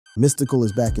Mystikal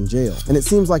is back in jail, and it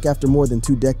seems like after more than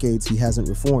 2 decades he hasn't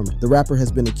reformed. The rapper has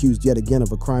been accused yet again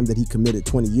of a crime that he committed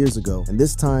 20 years ago, and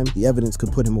this time the evidence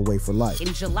could put him away for life.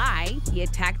 In July, he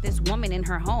attacked this woman in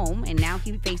her home, and now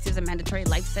he faces a mandatory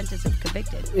life sentence if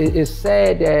convicted. It's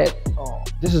sad that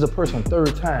this is a person's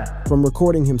 3rd time. From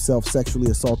recording himself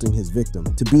sexually assaulting his victim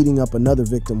to beating up another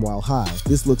victim while high,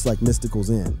 this looks like Mystikal's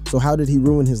end. So how did he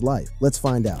ruin his life? Let's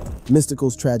find out.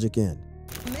 Mystikal's tragic end.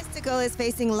 Mystikal is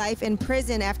facing life in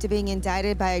prison after being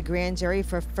indicted by a grand jury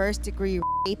for first-degree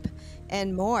rape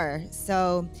and more.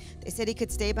 So they said he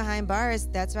could stay behind bars.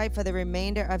 That's right, for the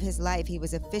remainder of his life. He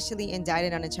was officially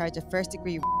indicted on a charge of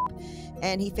first-degree rape,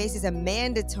 and he faces a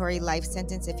mandatory life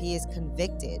sentence if he is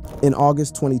convicted. In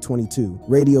August 2022,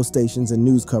 radio stations and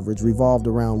news coverage revolved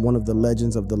around one of the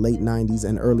legends of the late 90s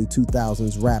and early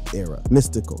 2000s rap era,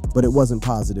 Mystikal, but it wasn't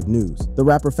positive news. The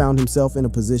rapper found himself in a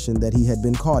position that he had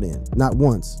been caught in, not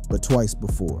once, but twice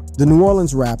before. The New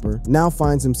Orleans rapper now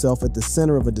finds himself at the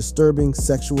center of a disturbing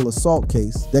sexual assault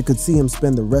case that could see him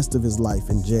spend the rest of his life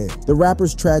in jail. The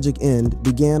rapper's tragic end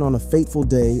began on a fateful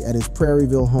day at his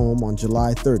Prairieville home on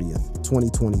July 30th,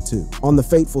 2022. On the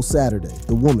fateful Saturday,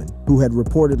 the woman, who had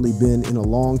reportedly been in a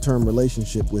long-term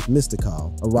relationship with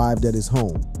Mystikal, arrived at his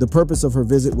home. The purpose of her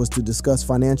visit was to discuss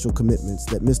financial commitments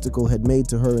that Mystikal had made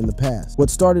to her in the past.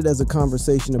 What started as a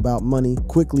conversation about money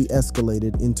quickly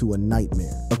escalated into a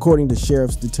nightmare. According to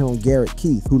Sheriff's Detective Garrett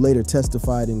Keith, who later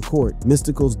testified in court,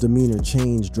 Mystikal's demeanor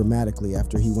changed dramatically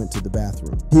after he went to the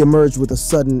bathroom. He emerged with a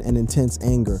sudden and intense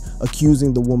anger,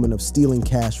 accusing the woman of stealing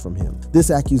cash from him.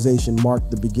 This accusation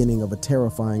marked the beginning of a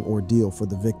terrifying ordeal for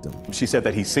the victim. She said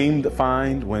that he seemed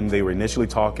fine when they were initially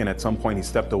talking. At some point he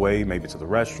stepped away, maybe to the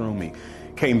restroom. He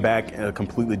came back a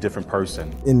completely different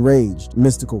person. Enraged,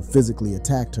 Mystikal physically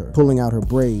attacked her, pulling out her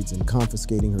braids and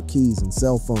confiscating her keys and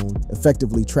cell phone,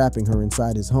 effectively trapping her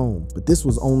inside his home. But this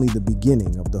was only the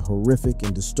beginning of the horrific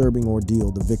and disturbing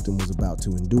ordeal the victim was about to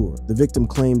endure. The victim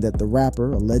claimed that the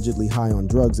rapper, allegedly high on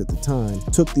drugs at the time,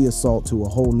 took the assault to a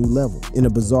whole new level. In a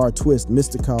bizarre twist,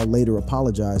 Mystikal later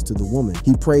apologized to the woman.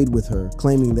 He prayed with her,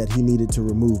 claiming that he needed to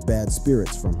remove bad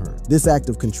spirits from her. This act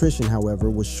of contrition,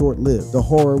 however, was short-lived. The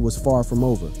horror was far from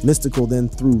over. Mystikal then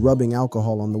threw rubbing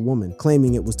alcohol on the woman,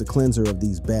 claiming it was to cleanse her of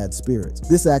these bad spirits.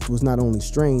 This act was not only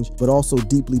strange, but also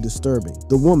deeply disturbing.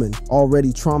 The woman,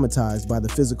 already traumatized by the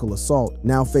physical assault,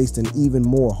 now faced an even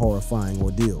more horrifying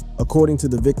ordeal. According to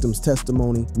the victim's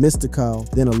testimony, Mystikal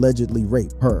then allegedly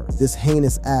raped her. This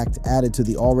heinous act added to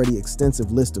the already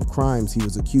extensive list of crimes he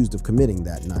was accused of committing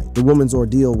that night. The woman's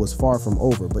ordeal was far from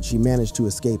over, but she managed to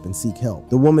escape and seek help.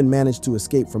 The woman managed to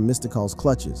escape from Mystikal's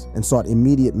clutches and sought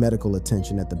immediate medical attention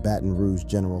at the Baton Rouge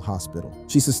General Hospital.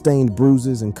 She sustained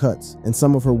bruises and cuts, and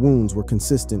some of her wounds were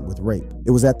consistent with rape.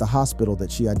 It was at the hospital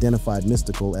that she identified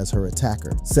Mystikal as her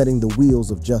attacker, setting the wheels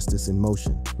of justice in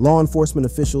motion. Law enforcement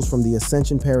officials from the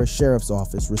Ascension Parish Sheriff's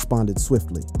Office responded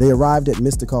swiftly. They arrived at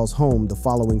Mystikal's home the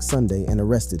following Sunday and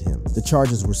arrested him. The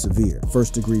charges were severe: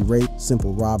 first-degree rape,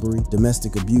 simple robbery,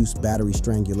 domestic abuse, battery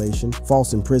strangulation,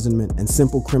 false imprisonment, and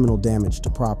simple criminal damage to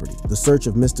property. The search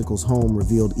of Mystikal's home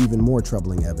revealed even more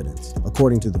troubling evidence.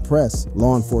 According to the press,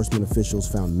 law enforcement officials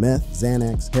found meth,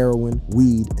 Xanax, heroin,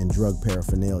 weed, and drug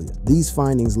paraphernalia. These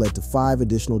findings led to 5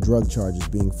 additional drug charges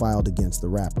being filed against the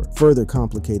rapper, further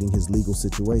complicating his legal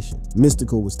situation.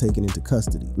 Mystikal was taken into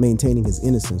custody, maintaining his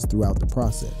innocence throughout the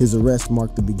process. His arrest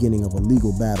marked the beginning of a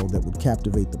legal battle that would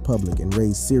captivate the public and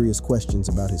raise serious questions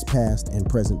about his past and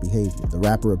present behavior. The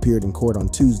rapper appeared in court on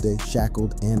Tuesday,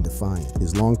 shackled and defiant.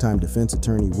 His longtime defense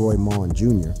attorney, Roy Maughan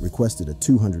Jr., requested a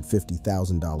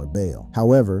 $250,000 bail.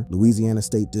 However, Louisiana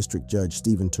State District Judge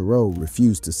Stephen Turow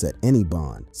refused to set any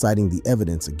bond, citing the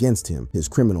evidence against him, his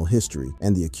criminal history,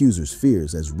 and the accuser's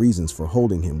fears as reasons for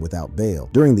holding him without bail.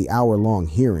 During the hour-long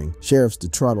hearing, Sheriff's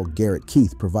Detective Garrett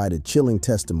Keith provided chilling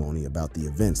testimony about the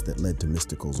events that led to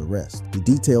Mystikal's arrest. He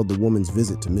detailed the woman's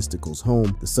visit to Mystikal's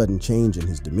home, the sudden change in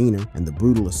his demeanor, and the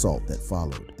brutal assault that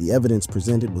followed. The evidence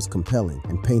presented was compelling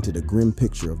and painted a grim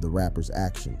picture of the rapper's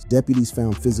actions. Deputies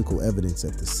found physical evidence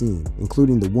at the scene,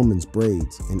 including the woman's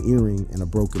braids, an earring, and a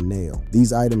broken nail.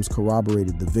 These items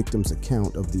corroborated the victim's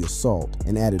account of the assault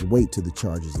and added weight to the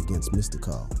charges against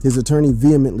Mystikal. His attorney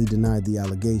vehemently denied the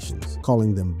allegations,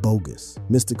 calling them bogus.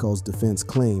 Mystikal's defense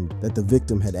claimed that the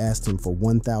victim had asked him for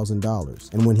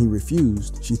 $1,000, and when he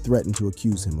refused, she threatened to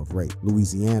accuse him of rape.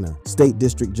 Louisiana State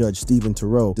District Judge Stephen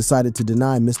Turow decided to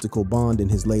deny Mystikal bond in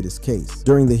his latest case.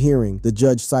 During the hearing, the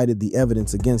judge cited the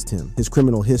evidence against him, his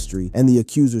criminal history, and the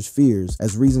accuser's fears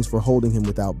as reasons for holding him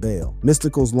without bail. bail.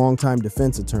 Mystical's longtime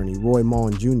defense attorney, Roy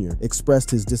Mullen Jr.,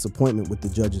 expressed his disappointment with the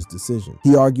judge's decision.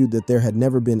 He argued that there had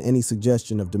never been any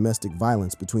suggestion of domestic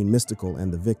violence between Mystikal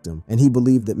and the victim, and he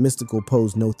believed that Mystikal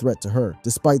posed no threat to her.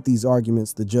 Despite these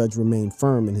arguments, the judge remained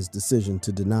firm in his decision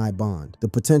to deny bond. The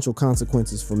potential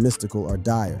consequences for Mystikal are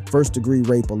dire. First-degree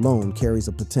rape alone carries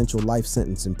a potential life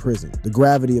sentence in prison. The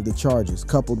gravity of the charges,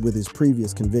 coupled with his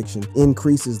previous conviction,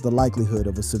 increases the likelihood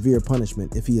of a severe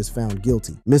punishment if he is found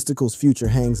guilty. Mystikal's future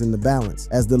hangs in the balance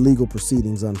as the legal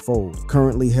proceedings unfold.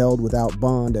 Currently held without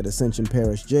bond at Ascension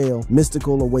Parish Jail,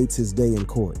 Mystikal awaits his day in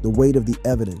court. The weight of the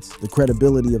evidence, the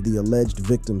credibility of the alleged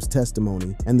victim's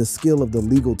testimony, and the skill of the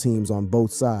legal teams on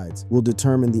both sides will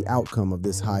determine the outcome of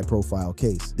this high-profile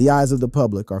case. The eyes of the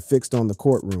public are fixed on the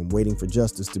courtroom, waiting for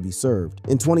justice to be served.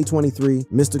 In 2023,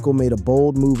 Mystikal made a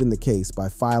bold move in the case by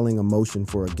filing a motion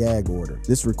for a gag order.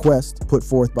 This request, put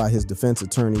forth by his defense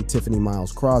attorney Tiffany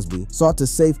Miles Crosby, sought to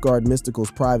safeguard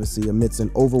Mystikal's privacy amidst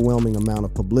an overwhelming amount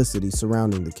of publicity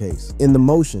surrounding the case. In the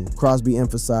motion, Crosby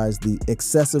emphasized the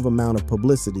excessive amount of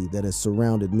publicity that has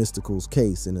surrounded Mystikal's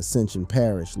case in Ascension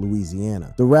Parish,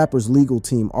 Louisiana. The rapper's legal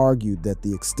team argued that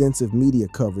the extensive media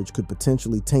coverage could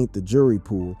potentially taint the jury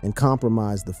pool and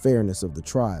compromise the fairness of the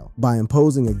trial. By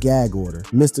imposing a gag order,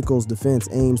 Mystikal's defense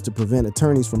aims to prevent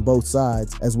attorneys from both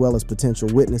sides, as well as potential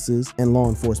witnesses and law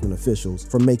enforcement officials,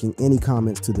 from making any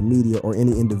comments to the media or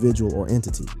any individual or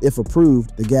entity. If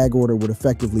approved, the gag order would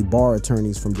effectively bar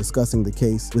attorneys from discussing the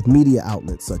case with media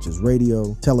outlets such as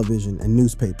radio, television, and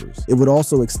newspapers. It would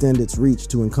also extend its reach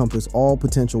to encompass all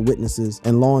potential witnesses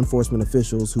and law enforcement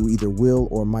officials who either will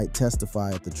or might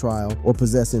testify at the trial or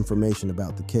possess information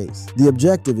about the case. The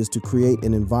objective is to create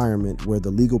an environment where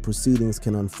the legal proceedings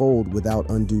can unfold without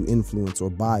undue influence or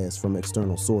bias from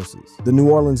external sources. The New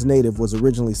Orleans native was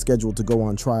originally scheduled to go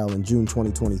on trial in June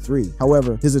 2023.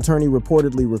 However, his attorney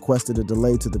reportedly requested a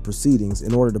delay to the proceedings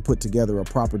in order to put together a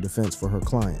proper defense for her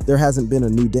client. There hasn't been a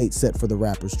new date set for the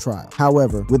rapper's trial.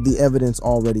 However, with the evidence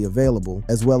already available,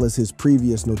 as well as his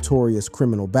previous notorious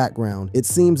criminal background, it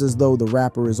seems as though the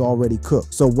rapper is already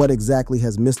cooked. So what exactly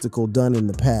has Mystikal done in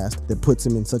the past that puts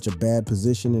him in such a bad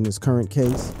position in his current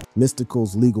case?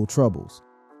 Mystikal's legal troubles.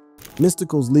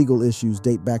 Mystikal's legal issues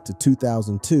date back to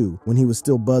 2002 when he was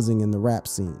still buzzing in the rap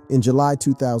scene. In July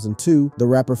 2002, the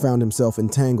rapper found himself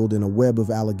entangled in a web of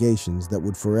allegations that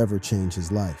would forever change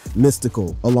his life.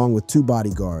 Mystikal, along with 2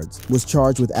 bodyguards, was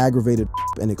charged with aggravated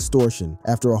and extortion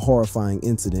after a horrifying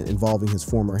incident involving his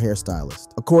former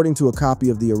hairstylist. According to a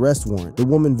copy of the arrest warrant, the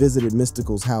woman visited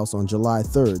Mystikal's house on July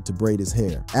 3rd to braid his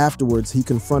hair. Afterwards, he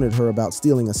confronted her about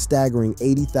stealing a staggering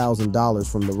 $80,000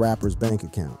 from the rapper's bank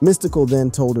account. Mystikal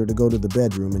then told her to go to the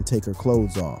bedroom and take her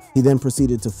clothes off. He then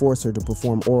proceeded to force her to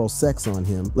perform oral sex on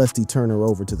him, lest he turn her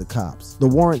over to the cops. The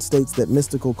warrant states that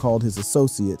Mystikal called his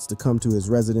associates to come to his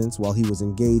residence while he was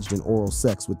engaged in oral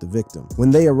sex with the victim.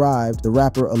 When they arrived, the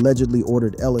rapper allegedly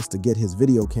ordered Ellis to get his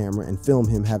video camera and film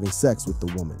him having sex with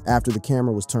the woman. After the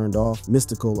camera was turned off,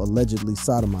 Mystikal allegedly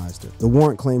sodomized her. The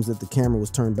warrant claims that the camera was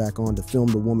turned back on to film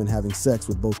the woman having sex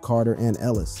with both Carter and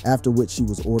Ellis, after which she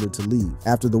was ordered to leave.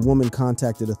 After the woman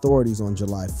contacted authorities on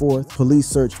July 4th, police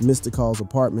searched Mystikal's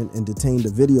apartment and detained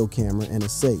a video camera and a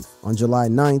safe. On July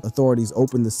 9th, authorities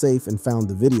opened the safe and found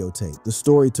the videotape. The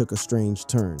story took a strange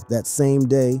turn. That same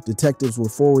day, detectives were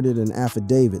forwarded an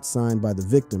affidavit signed by the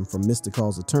victim from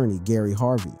Mystikal's attorney, Gary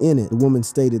Harvey. In it, the woman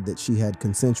stated that she had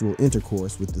consensual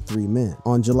intercourse with the 3 men.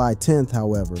 On July 10th,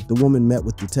 however, the woman met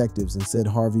with detectives and said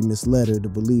Harvey misled her to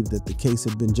believe that the case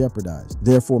had been jeopardized,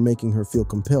 therefore making her feel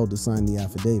compelled to sign the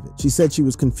affidavit. She said she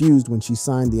was confused when she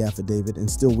signed the affidavit and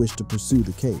still wished to pursue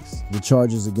the case. The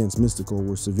charges against Mystikal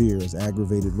were severe, as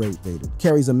aggravated rape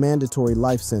carries a mandatory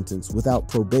life sentence without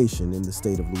probation in the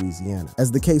state of Louisiana.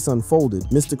 As the case unfolded,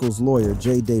 Mystikal's lawyer,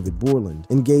 J. David Borland,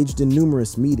 engaged in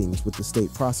numerous meetings with the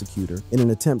state prosecutor in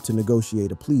an attempt to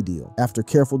negotiate a plea deal. After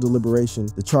careful deliberation,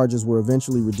 the charges were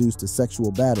eventually reduced to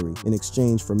sexual battery in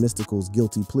exchange for Mystikal's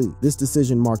guilty plea. This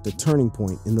decision marked a turning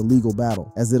point in the legal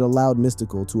battle, as it allowed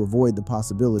Mystikal to avoid the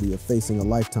possibility of facing a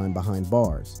lifetime behind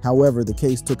bars. However, the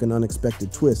case took an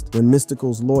unexpected twist when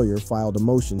Mystikal's lawyer filed a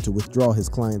motion to withdraw his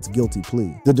client's guilty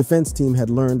plea. The defense team had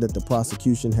learned that the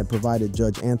prosecution had provided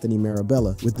Judge Anthony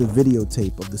Marabella with the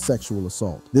videotape of the sexual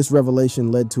assault. This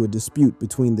revelation led to a dispute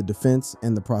between the defense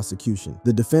and the prosecution.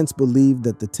 The defense believed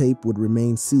that the tape would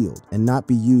remain sealed and not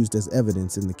be used as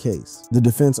evidence in the case. The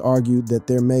defense argued that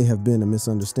there may have been a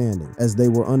misunderstanding, as they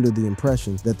were under the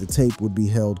impression that the tape would be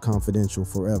held confidential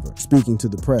forever. Speaking to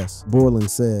the press, Borland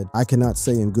said, "I cannot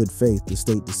say in good faith the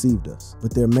state deceived us,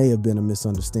 but there may have been a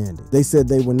misunderstanding. They said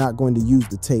they were not going to use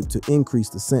the tape to increase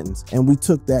the sentence, and we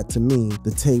took that to mean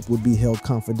the tape would be held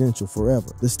confidential forever.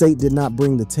 The state did not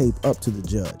bring the tape up to the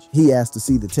judge. He asked to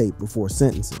see the tape before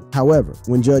sentencing. However,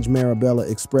 when Judge Marabella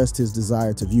expressed his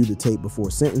desire to view the tape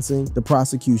before sentencing, the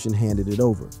prosecution handed it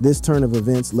over. This turn of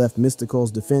events left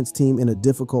Mystikal's defense team in a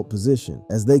difficult position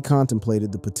as they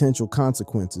contemplated the potential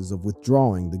consequences of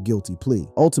withdrawing the guilty plea.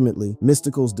 Ultimately,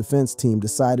 Mystikal's defense team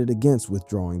decided against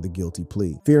withdrawing the guilty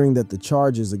plea, fearing that the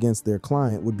charges against their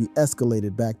client would be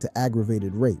escalated back to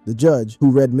aggravated rape. The judge,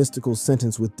 who read Mystikal's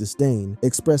sentence with disdain,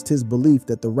 expressed his belief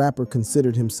that the rapper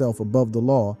considered himself above the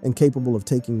law and capable of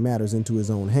taking matters into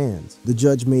his own hands. The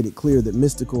judge made it clear that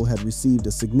Mystikal had received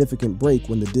a significant break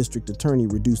when the district attorney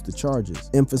reduced the charges,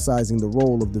 emphasizing the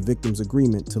role of the victim's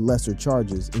agreement to lesser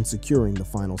charges in securing the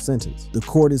final sentence. The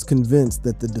court is convinced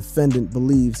that the defendant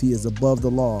believes he is above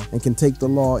the law and can take the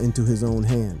law into his own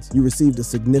hands. You received a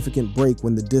significant break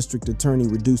when the district attorney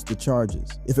reduced the charges.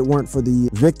 If it weren't for the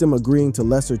victim agreeing to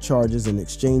lesser charges in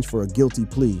exchange for a guilty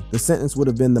plea, the sentence would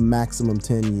have been the maximum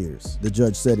 10 years, the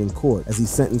judge said in court as he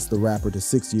sentenced the rapper to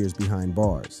 6 years behind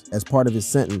bars. As part of his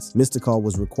sentence, Mystikal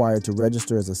was required to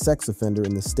register as a sex offender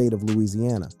in the state of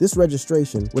Louisiana. This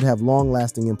registration would have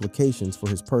long-lasting implications for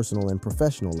his personal and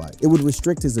professional life. It would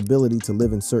restrict his ability to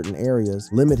live in certain areas,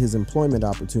 limit his employment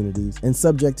opportunities, and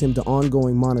subject him to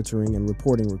ongoing monitoring and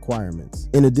reporting requirements.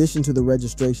 In addition to the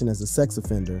registration as a sex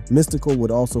offender, Mystikal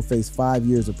would also face 5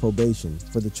 years of probation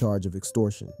for the charge of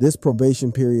extortion. This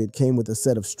probation period came with a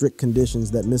set of strict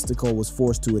conditions that Mystikal was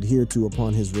forced to adhere to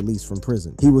upon his release from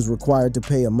prison. He was required to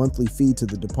pay a monthly fee to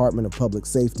the Department of Public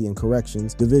Safety and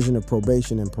Corrections, Division of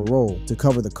Probation and Parole, to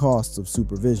cover the costs of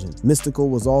supervision. Mystikal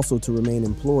was also to remain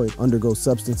employed, undergo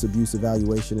substance abuse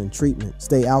evaluation and treatment,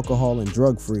 stay alcohol and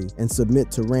drug-free, and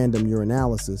submit to random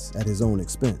urinalysis at his own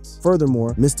expense.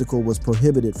 Furthermore, Mystikal was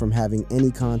prohibited from having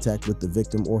any contact with the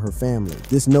victim or her family.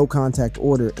 This no-contact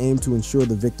order aimed to ensure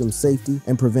the victim's safety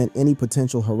and prevent any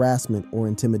potential harassment or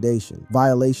intimidation.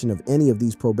 Violation of any of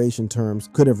these probation terms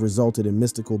could have resulted in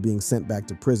Mystikal being sent back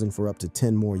to prison for up to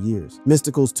 10 more years.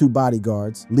 Mystikal's 2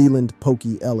 bodyguards, Leland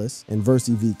Pokey Ellis and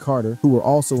Versi V. Carter, who were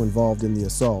also involved in the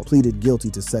assault, pleaded guilty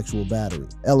to sexual battery.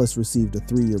 Ellis received a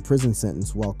 3-year prison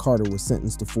sentence while Carter was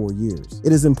sentenced to 4 years.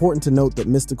 It is important to note that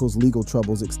Mystikal's legal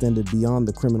troubles extended beyond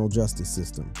the criminal justice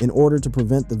system. In order to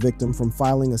prevent the victim from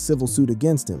filing a civil suit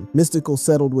against him, Mystikal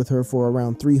settled with her for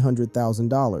around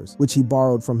 $300,000, which he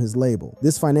borrowed from his label.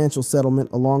 This financial settlement,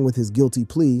 along with his guilty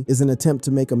plea, is an attempt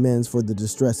to make amends for the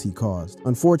distress he caused.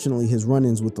 Unfortunately, his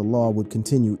run-ins with the law would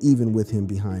continue even with him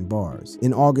behind bars.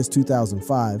 In August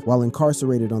 2005, while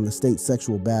incarcerated on the state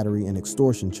sexual battery and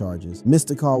extortion charges,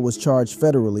 Mystikal was charged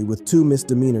federally with 2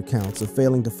 misdemeanor counts of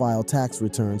failing to file tax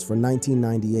returns for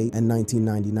 1998 and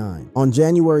 1999. On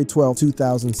January 12,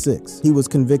 2006, he was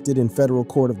convicted in federal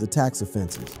court of the tax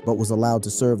offenses, but was allowed to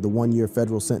serve the 1-year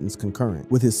federal sentence concurrent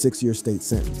with his 6-year state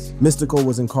sentence. Mystikal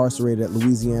was incarcerated at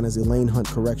Louisiana's Elaine Hunt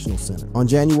Correctional Center. On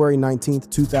January 19,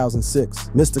 2006,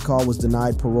 Mystikal was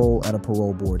denied parole at a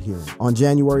parole board hearing. On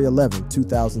January 11,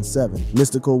 2007,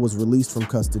 Mystikal was released from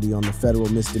custody on the federal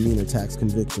misdemeanor tax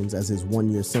convictions as his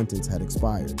 1-year sentence had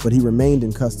expired, but he remained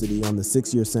in custody on the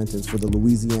 6-year sentence for the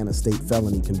Louisiana state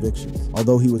felony convictions.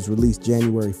 Although he was released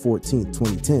January 14,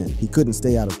 2010, he couldn't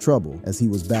stay out of trouble as he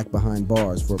was back behind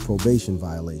bars for a probation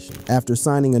violation. After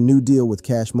signing a new deal with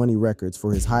Cash Money Records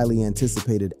for his highly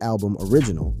anticipated album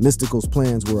Original, Mystikal's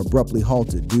plans were abruptly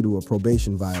halted due to a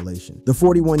probation violation. The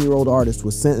 41-year-old artist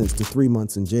was sentenced to 3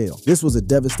 months in jail. This was a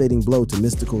devastating blow to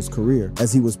Mystikal's career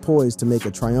as he was poised to make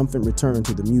a triumphant return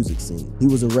to the music scene. He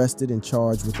was arrested and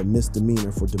charged with a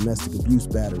misdemeanor for domestic abuse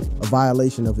battery, a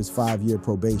violation of his 5-year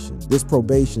probation. This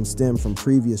probation stemmed from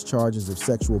previous charges of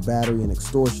sexual battery and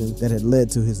extortion that had led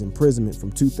to his imprisonment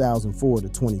from 2004 to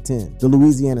 2010. The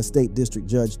Louisiana State District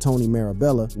Judge Tony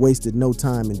Marabella wasted no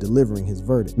time in delivering his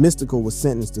verdict. Mystikal was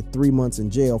sentenced to 3 months in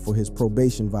jail for his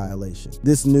probation violation.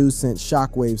 This news sent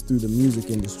shockwaves through the music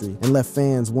industry and left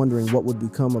fans wondering what would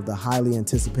become of the highly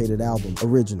anticipated album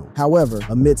Original. However,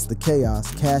 amidst the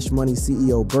chaos, Cash Money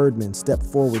CEO Birdman stepped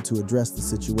forward to address the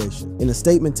situation. In a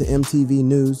statement to MTV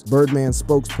News, Birdman's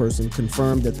spokesperson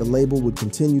confirmed that the label would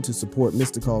continue to support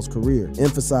Mystikal's career,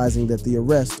 emphasizing that the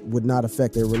arrest would not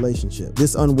affect their relationship.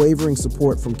 This unwavering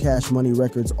support from Cash Money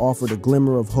Records offered a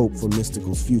glimmer of hope for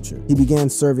Mystikal's future. He began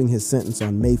serving his sentence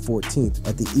on May 14th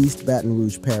at the East Baton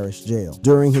Rouge Parish Jail.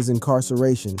 During his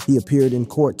incarceration, he appeared in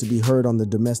court to be heard on the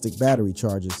domestic battery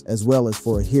charges, as well as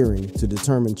for a hearing to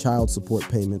determine child support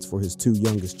payments for his 2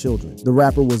 youngest children. The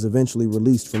rapper was eventually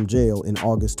released from jail in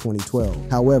August 2012.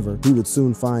 However, he would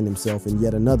soon find himself in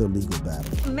yet another legal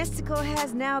battle. Mystikal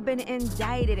has now been indicted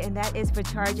indicted, and that is for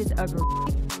charges of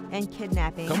rape and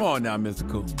kidnapping. Come on now,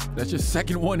 Mystical. That's your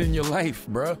second one in your life,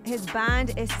 bruh. His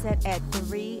bond is set at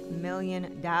 $3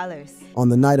 million. On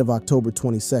the night of October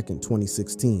 22nd,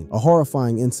 2016, a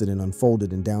horrifying incident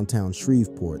unfolded in downtown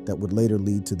Shreveport that would later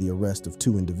lead to the arrest of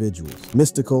 2 individuals.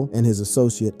 Mystical and his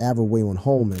associate Averwaywin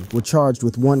Holman were charged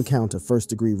with 1 count of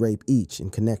first-degree rape each in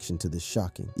connection to this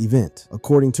shocking event.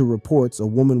 According to reports, a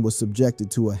woman was subjected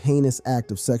to a heinous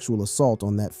act of sexual assault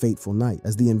on that fateful night.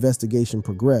 As the investigation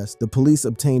progressed, the police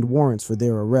obtained warrants for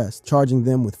their arrest, charging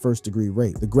them with first-degree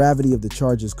rape. The gravity of the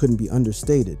charges couldn't be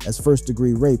understated, as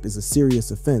first-degree rape is a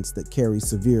serious offense that carries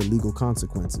severe legal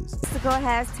consequences. Mystical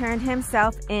has turned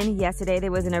himself in yesterday.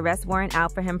 There was an arrest warrant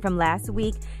out for him from last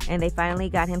week, and they finally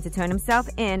got him to turn himself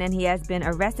in, and he has been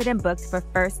arrested and booked for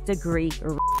first-degree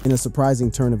rape. In a surprising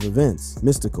turn of events,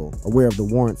 Mystical, aware of the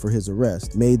warrant for his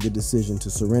arrest, made the decision to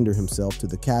surrender himself to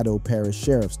the Caddo Parish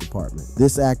Sheriff's Department.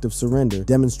 This act of surrender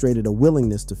demonstrated a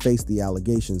willingness to face the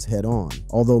allegations head-on,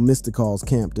 although Mystical's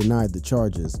camp denied the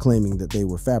charges, claiming that they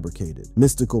were fabricated.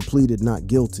 Mystical pleaded not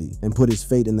guilty and put his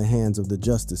fate in the hands of the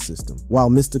justice system. While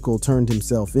Mystical turned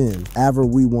himself in,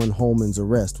 Averwaywin Holman's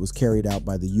arrest was carried out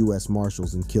by the U.S.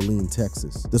 Marshals in Killeen,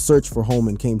 Texas. The search for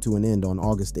Holman came to an end on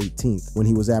August 18th, when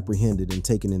he was apprehended and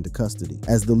taken into custody.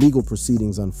 As the legal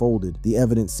proceedings unfolded, the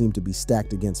evidence seemed to be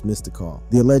stacked against Mystical.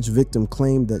 The alleged victim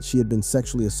claimed that she had been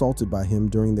sexually assaulted by him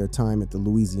during their time at the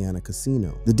Louisiana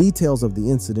casino. The details of the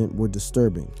incident were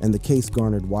disturbing, and the case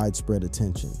garnered widespread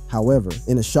attention. However,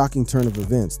 in a shocking turn of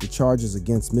events, the charges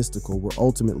against Mystical were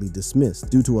ultimately dismissed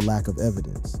due to a lack of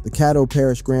evidence. The Caddo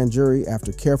Parish grand jury,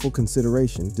 after careful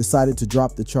consideration, decided to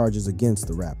drop the charges against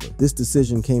the rapper. This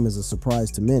decision came as a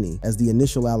surprise to many, as the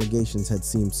initial allegations had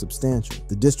seemed substantial.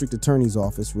 The district attorney's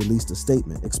office released a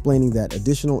statement explaining that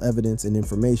additional evidence and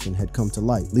information had come to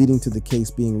light, leading to the case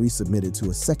being resubmitted to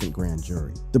a second grand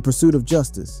jury. The pursuit of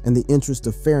justice and the interest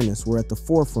of fairness were at the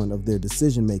forefront of their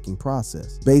decision-making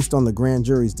process. Based on the grand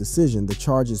jury's decision, the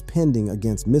charges pending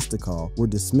against Mystikal were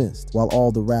dismissed. While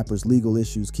all the rapper's legal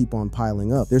issues keep on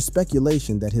piling up, there's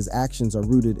speculation that his actions are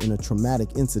rooted in a traumatic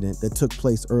incident that took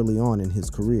place early on in his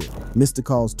career,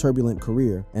 Mystikal's turbulent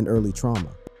career and early trauma.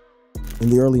 In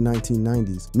the early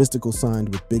 1990s, Mystikal signed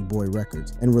with Big Boy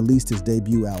Records and released his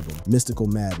debut album, Mystical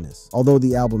Madness. Although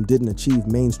the album didn't achieve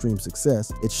mainstream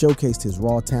success, it showcased his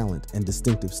raw talent and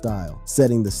distinctive style,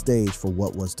 setting the stage for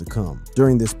what was to come.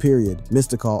 During this period,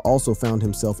 Mystikal also found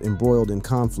himself embroiled in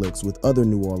conflicts with other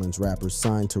New Orleans rappers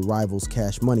signed to rivals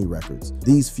Cash Money Records.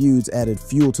 These feuds added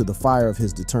fuel to the fire of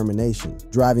his determination,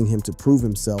 driving him to prove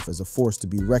himself as a force to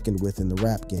be reckoned with in the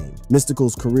rap game.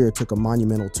 Mystikal's career took a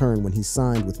monumental turn when he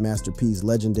signed with Master P's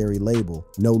legendary label,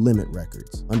 No Limit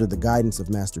Records. Under the guidance of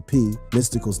Master P,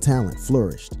 Mystikal's talent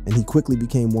flourished, and he quickly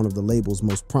became one of the label's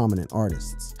most prominent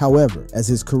artists. However, as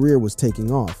his career was taking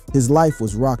off, his life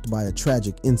was rocked by a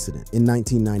tragic incident. In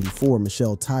 1994,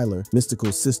 Michelle Tyler,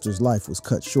 Mystikal's sister's life was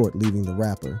cut short, leaving the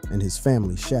rapper and his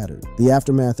family shattered. The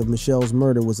aftermath of Michelle's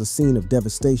murder was a scene of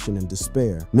devastation and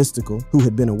despair. Mystikal, who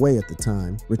had been away at the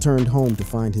time, returned home to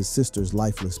find his sister's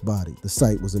lifeless body. The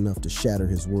sight was enough to shatter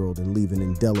his world and leave an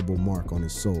indelible mark on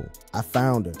his soul. "I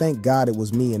found her. Thank God it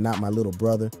was me and not my little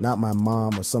brother, not my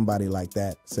mom or somebody like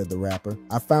that," said the rapper.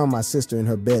 "I found my sister in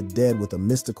her bed dead with a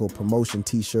Mystical promotion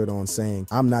t-shirt on saying,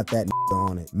 'I'm not that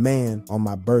on it.' Man, on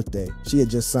my birthday." She had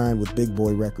just signed with Big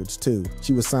Boy Records too.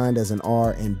 She was signed as an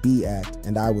R&B act,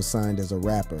 and I was signed as a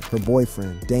rapper. Her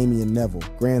boyfriend, Damian Neville,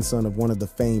 grandson of one of the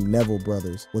famed Neville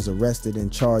brothers, was arrested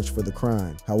and charged for the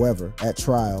crime. However, at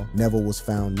trial, Neville was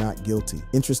found not guilty.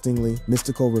 Interestingly,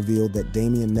 Mystical revealed that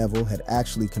Damian Neville had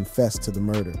actually confessed to the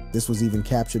murder. This was even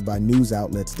captured by news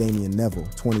outlets. Damian Neville,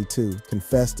 22,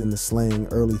 confessed in the slaying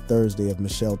early Thursday of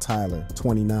Michelle Tyler,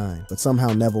 29, but somehow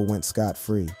Neville went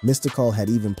scot-free. Mystikal had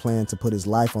even planned to put his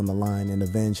life on the line and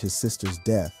avenge his sister's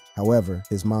death. However,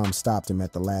 his mom stopped him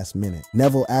at the last minute.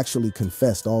 "Neville actually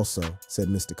confessed also," said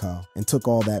Mystikal, "and took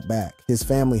all that back. His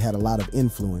family had a lot of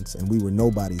influence and we were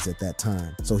nobodies at that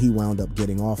time, so he wound up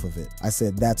getting off of it. I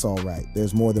said, that's all right.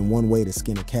 There's more than one way to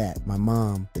skin a cat. My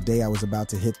mom, the day I was about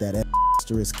to hit that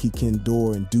Kikin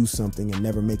door and do something and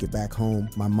never make it back home,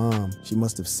 my mom, she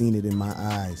must have seen it in my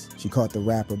eyes. She caught the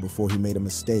rapper before he made a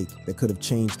mistake that could have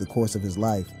changed the course of his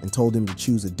life and told him to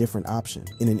choose a different option."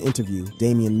 In an interview,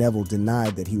 Damian Neville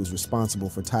denied that he was responsible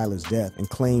for Tyler's death and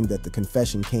claimed that the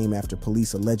confession came after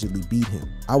police allegedly beat him.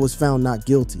 "I was found not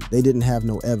guilty. They didn't have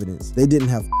no evidence. They didn't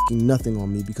have nothing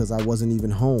on me because I wasn't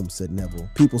even home," said Neville.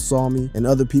 "People saw me and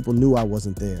other people knew I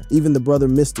wasn't there. Even the brother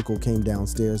Mystikal came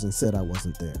downstairs and said I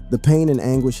wasn't there. The pain and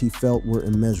anguish he felt were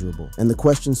immeasurable, and the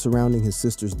questions surrounding his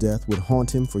sister's death would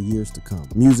haunt him for years to come.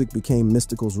 Music became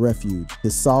Mystikal's refuge,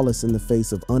 his solace in the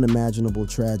face of unimaginable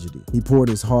tragedy. He poured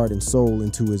his heart and soul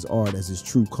into his art as his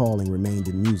true calling remained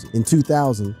in music. In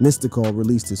 2000, Mystikal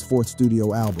released his fourth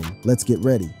studio album, Let's Get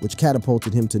Ready, which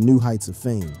catapulted him to new heights of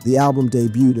fame. The album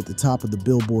debuted at the top of the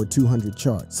Billboard 200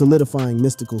 chart, solidifying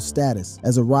Mystikal's status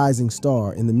as a rising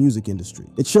star in the music industry.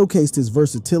 It showcased his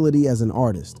versatility as an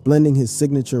artist, blending his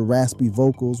signature raspy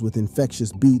vocals with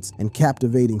infectious beats and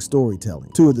captivating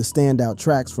storytelling. Two of the standout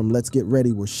tracks from Let's Get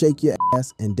Ready were Shake Your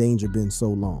Ass and Danger Been So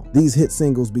Long. These hit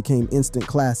singles became instant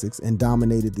classics and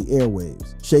dominated the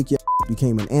airwaves. Shake Your Ass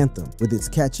became an anthem with its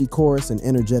catchy chorus and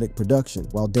energetic production,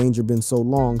 while Danger Been So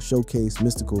Long showcased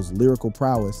Mystikal's lyrical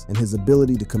prowess and his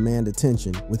ability to command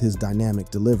attention with his dynamic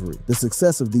delivery. The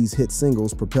success of these hit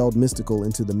singles propelled Mystikal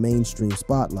into the mainstream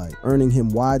spotlight, earning him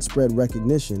widespread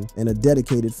recognition and a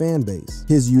dedicated fan base.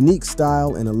 His unique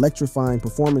style and electrifying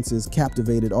performances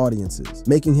captivated audiences,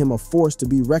 making him a force to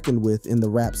be reckoned with in the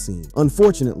rap scene.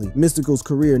 Unfortunately, Mystikal's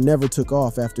career never took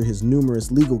off after his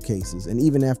numerous legal cases, and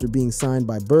even after being signed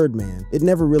by Birdman, it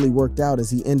never really worked out as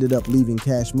he ended up leaving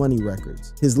Cash Money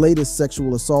Records. His latest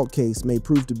sexual assault case may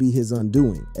prove to be his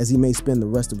undoing, as he may spend the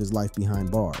rest of his life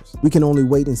behind bars. We can only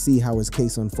wait and see how his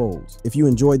case unfolds. If you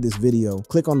enjoyed this video,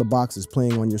 click on the boxes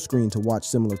playing on your screen to watch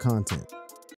similar content.